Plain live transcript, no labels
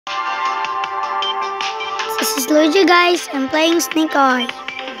Luigi, guys. I'm playing Snake Eye.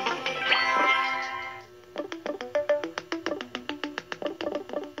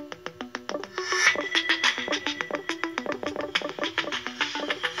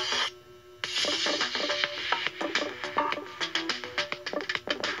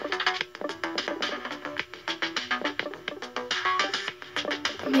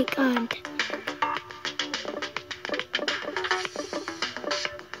 Oh my god.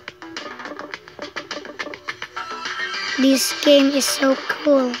 This game is so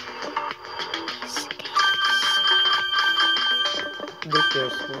cool. This game Beat your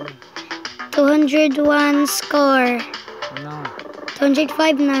score. 201 score. No.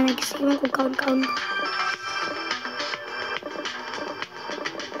 205 na. Nag-isiwan ko count-count.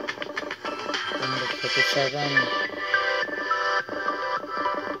 247.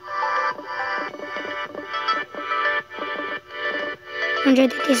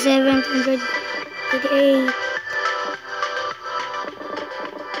 187, 188.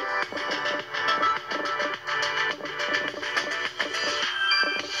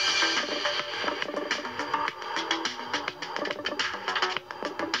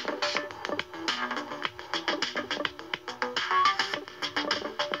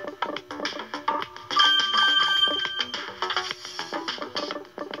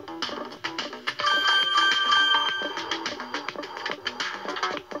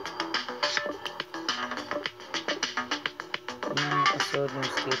 Nakasunod ng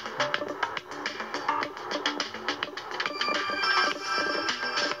skate ko.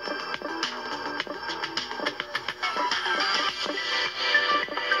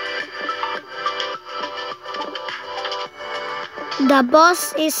 The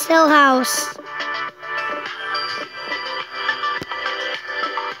boss is Cell House.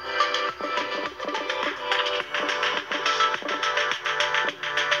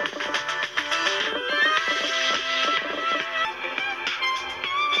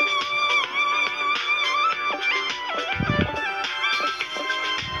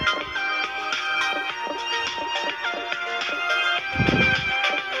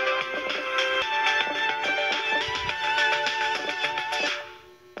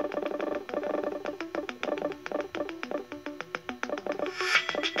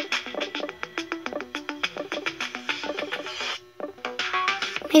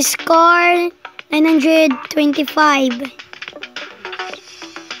 My score 925.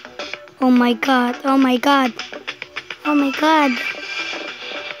 Oh my god, oh my god, oh my god.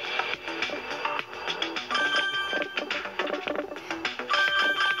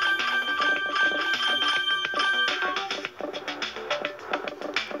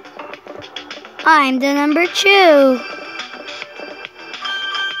 I'm the number 2.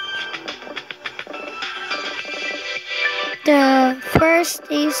 The first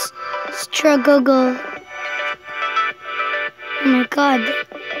is Struggle. Oh my god.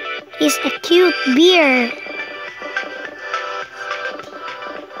 It's a cute beer.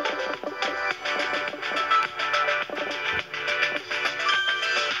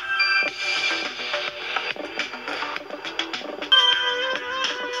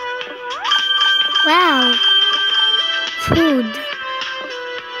 Wow. Food.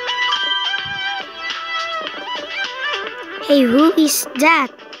 Hey, who is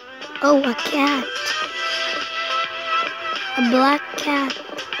that? Oh, a cat. A black cat.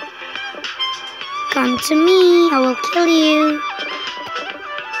 Come to me, I will kill you.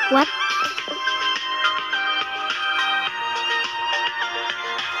 What?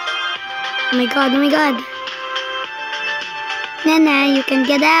 Oh my god, oh my god. Nana, you can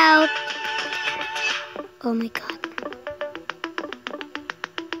get out. Oh my god.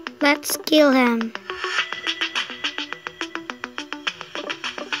 Let's kill him.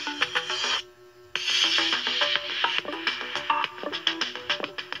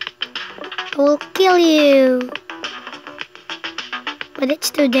 I will kill you. But it's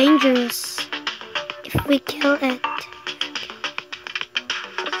too dangerous if we kill it.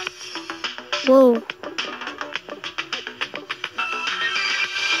 Whoa.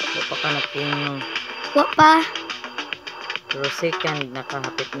 Wapa ka na puno. What pa? Pero second,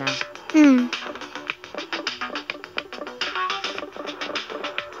 nakahapit na.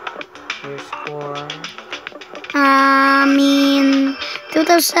 Your score.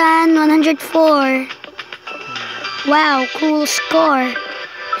 2,104. Wow, cool score.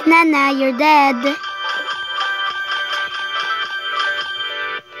 Nana, you're dead.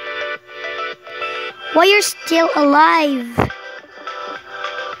 Why you're still alive?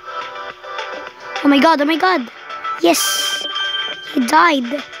 Oh my god, oh my god. Yes, he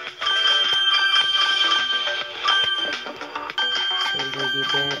died. Already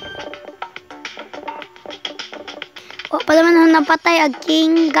dead. O pala man napatay ang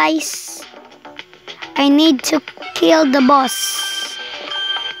king, guys. I need to kill the boss.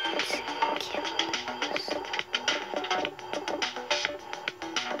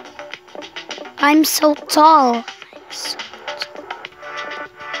 I'm so tall.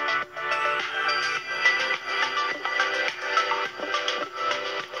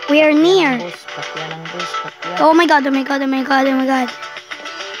 We are near. Oh my god, oh my god, oh my god, oh my god.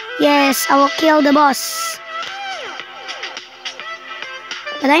 Yes, I will kill the boss.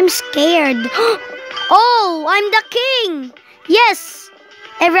 But I'm scared. Oh, I'm the king. Yes.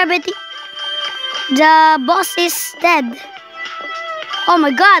 Everybody. The boss is dead. Oh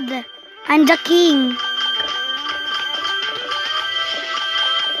my god. I'm the king.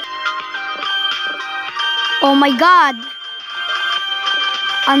 Oh my god.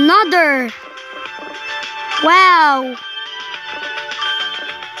 Another. Wow.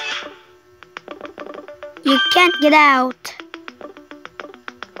 You can't get out.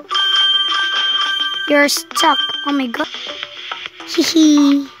 You're stuck. Oh my god.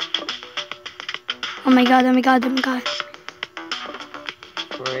 Hehe. Oh my god, oh my god, oh my god.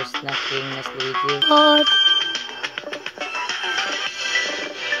 First na king na Luigi. God.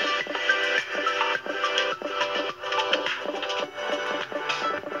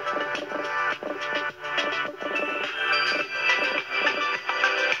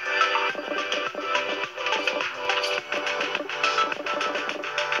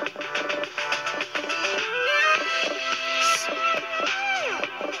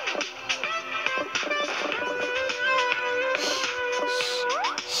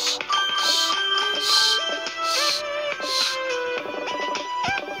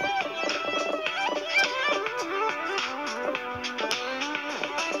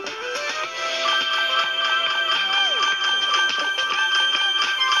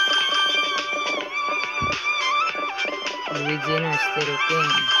 Luigi na, still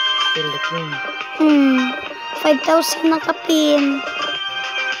king. Still the king. 5,000 na kapin.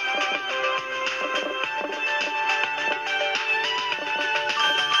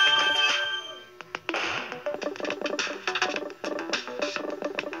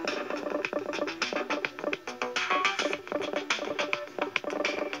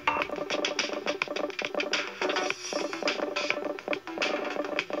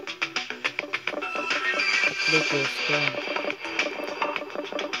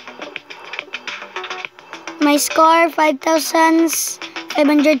 My score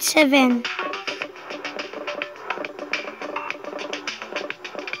 5,507.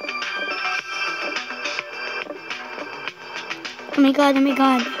 Oh my god, oh my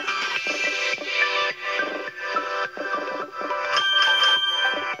god.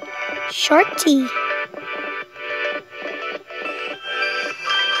 Shorty.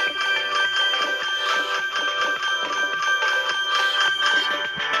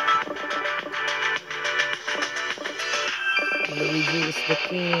 Luigi is the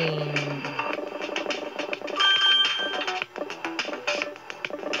king.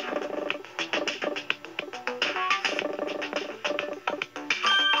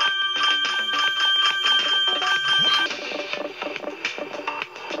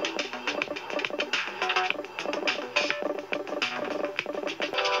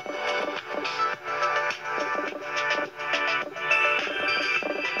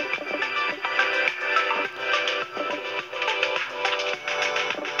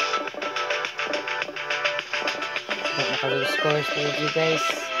 Nakalog scores for you guys.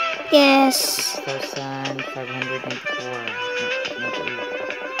 Yes.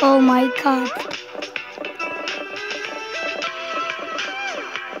 1,594. Oh my god.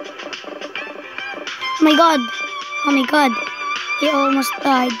 Oh my god. Oh my god. He almost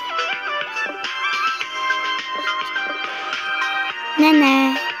died.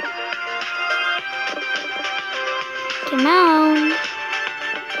 Nana. Come on.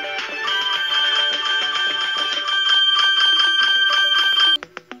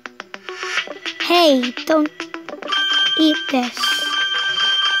 Hey, don't eat this.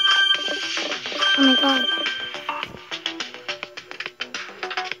 Oh my god.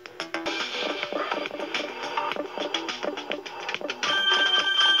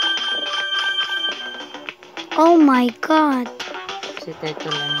 Oh my god. Si Teto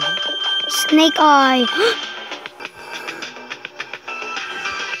lang. Snake eye.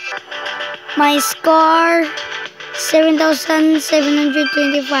 My score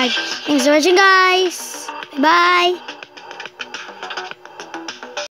 7,725. Thanks for watching, guys. Bye.